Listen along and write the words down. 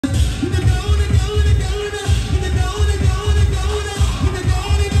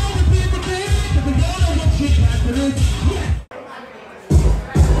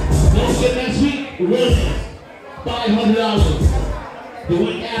Realness, $500. The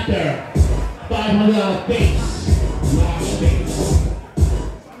week after, $500 base. Large base.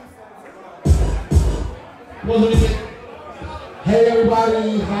 What's it? Hey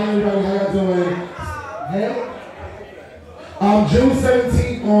everybody, hi everybody, how y'all doing? Hey. June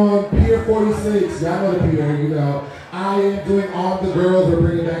 17th on Pier 46, y'all know the pier, you know. I am doing All the Girls, we're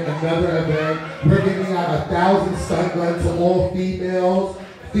bringing back another event. We're giving out 1,000 stun guns to all females.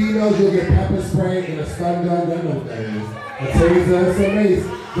 Females, you'll get pepper spray and a stun gun, you know what that is. A taser, it's a mace.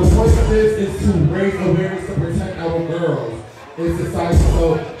 The point of this is to raise awareness to protect our girls. It's exciting. So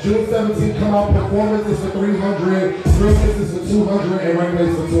June 17th, come out. Performances for 300, Realness is for 200, and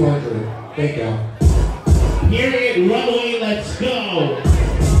runways for 200. Thank y'all. Here at Runway, let's go.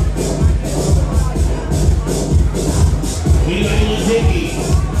 Anybody want Dickie?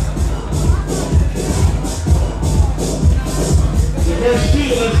 The first two,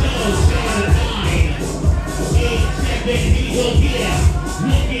 let's go. 7, 9, 8, 7, here we go, yeah.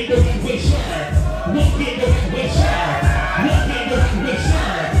 Look at the runway shirt. Look at the runway shirt. Look at the runway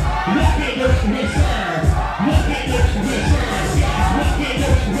shirt. Look at the runway shirt. Look at the runway shirt. Look at the runway shirt. Look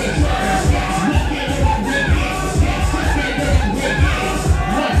at the runway shirt. Look at the runway shirt.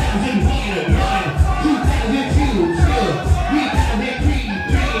 1,001, 2,002, 3,003,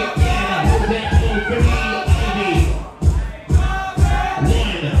 and I hold that close for me, baby.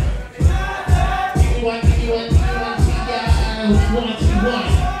 1. Give me one, see ya. 1, 2, 1.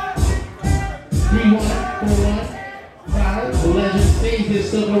 3, 1, 4, 1. The legend stays this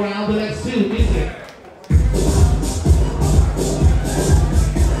stuck around the next two. Music.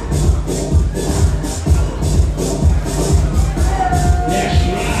 That's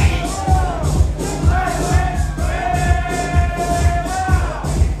right.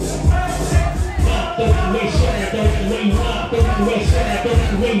 Up the runway shirt, the runway up, the runway shirt, the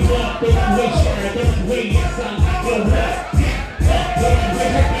runway up, the runway shirt, the runway yes, I like your rap. Up the runway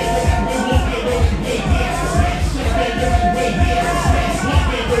shirt, the runway look at the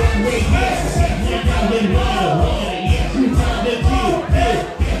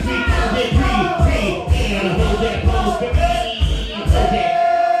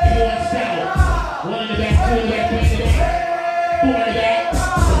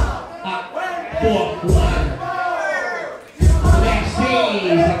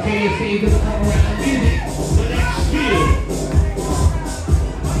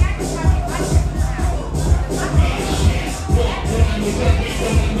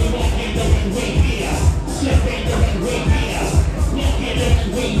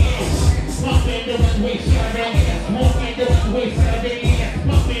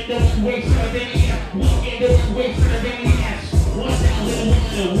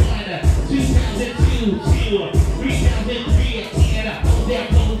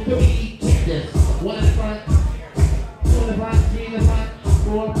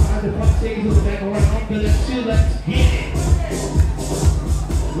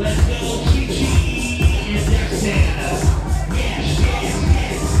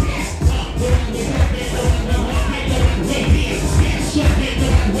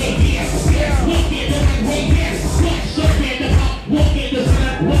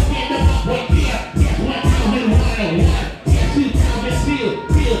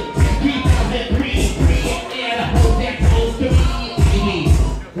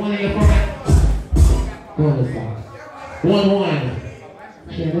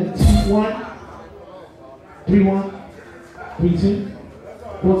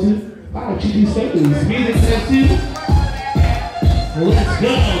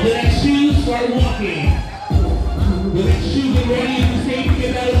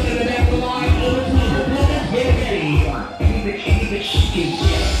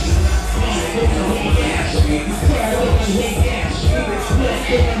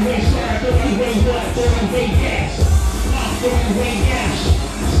runway yes.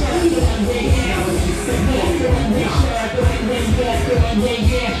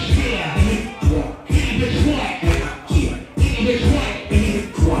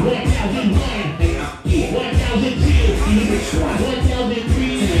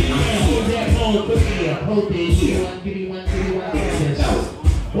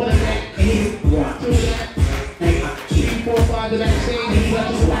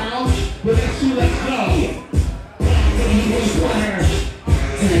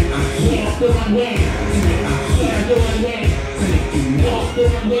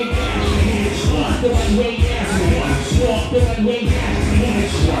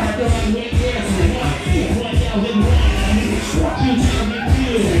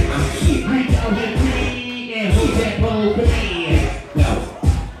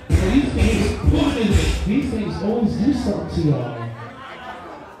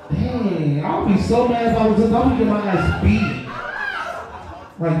 Dang, I'll be so mad if I was just get my ass beat.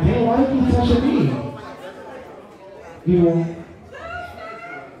 Like, damn, why did you touch me? You know,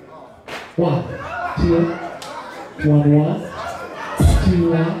 1, 2, 1, 1,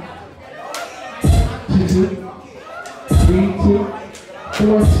 2, 1, 2, 2, 3, 2,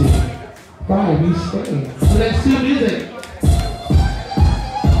 4, 2, 5. You stay. So that's 2 music.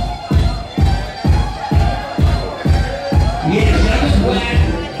 Yes, that is black.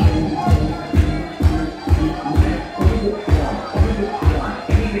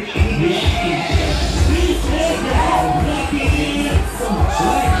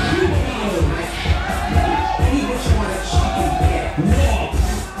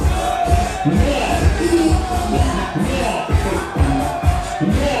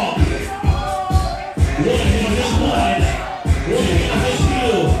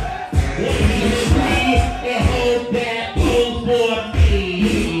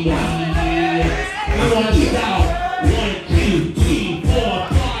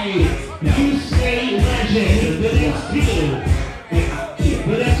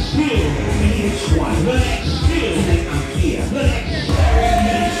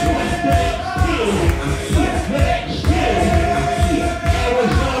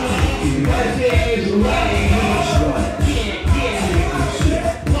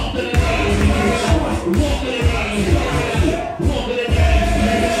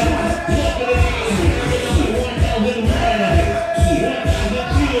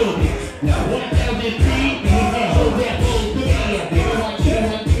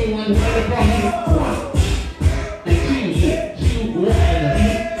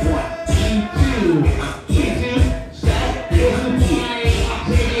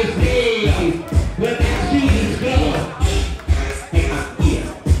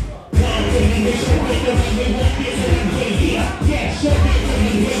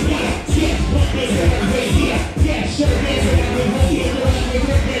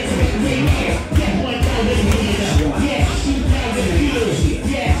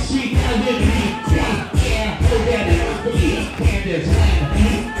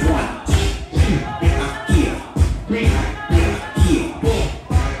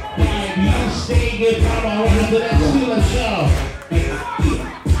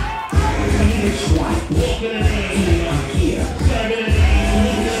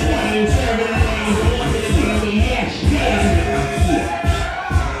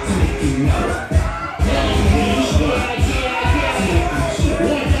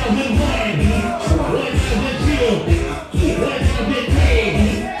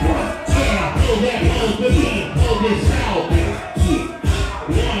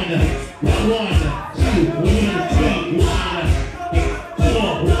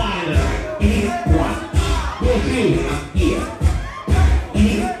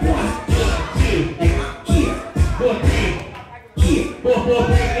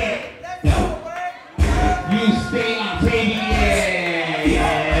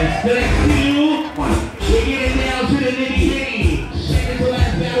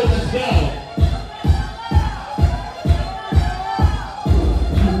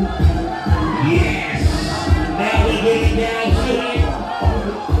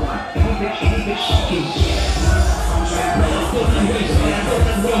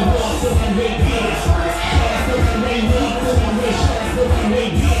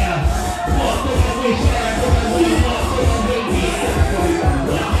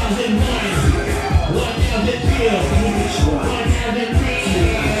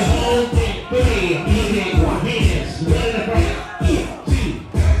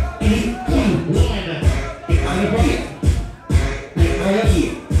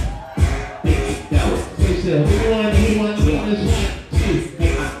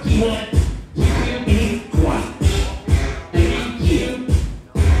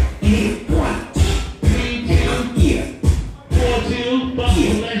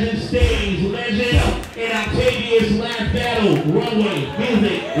 Runway,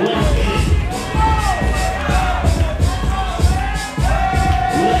 music, let's get it.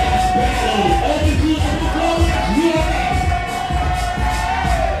 Last battle, open to the performance, yeah.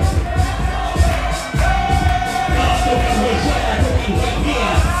 Off the runway side, the runway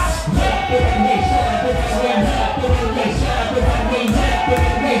here. Walk the runway side, the runway left, the runway side, the runway left, the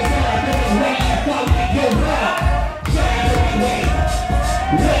runway side, the runway left, follow your rock. Side the runway,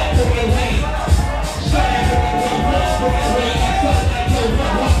 left the runway, side the runway, left the runway.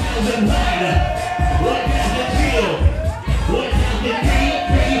 What does it feel? What does it feel?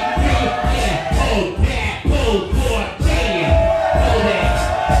 Yeah. Hold that, hold for 10. Hold that.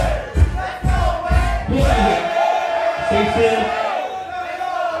 What is it? Stay still.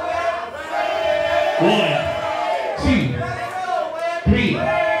 3.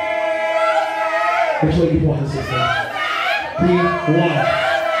 Which way you pointing, sister? 3, 1,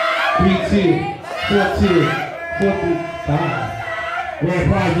 3, 2, 4, 2, 4, 3, 5. Grand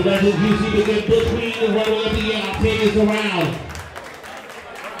prize, the legend usually begin between the runway of the year. I'll take this around.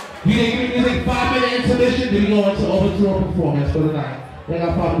 You didn't give me music 5-minute intermission, then we go into overture performance for the night. They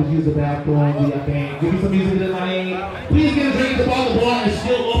got probably use the bathroom, do your thing. Give me some music tonight. Please get a drink at the bar. The bar is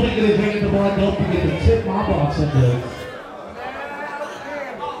still open. Get a drink at the bar. Don't forget to tip my bartenders.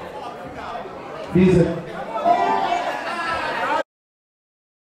 These are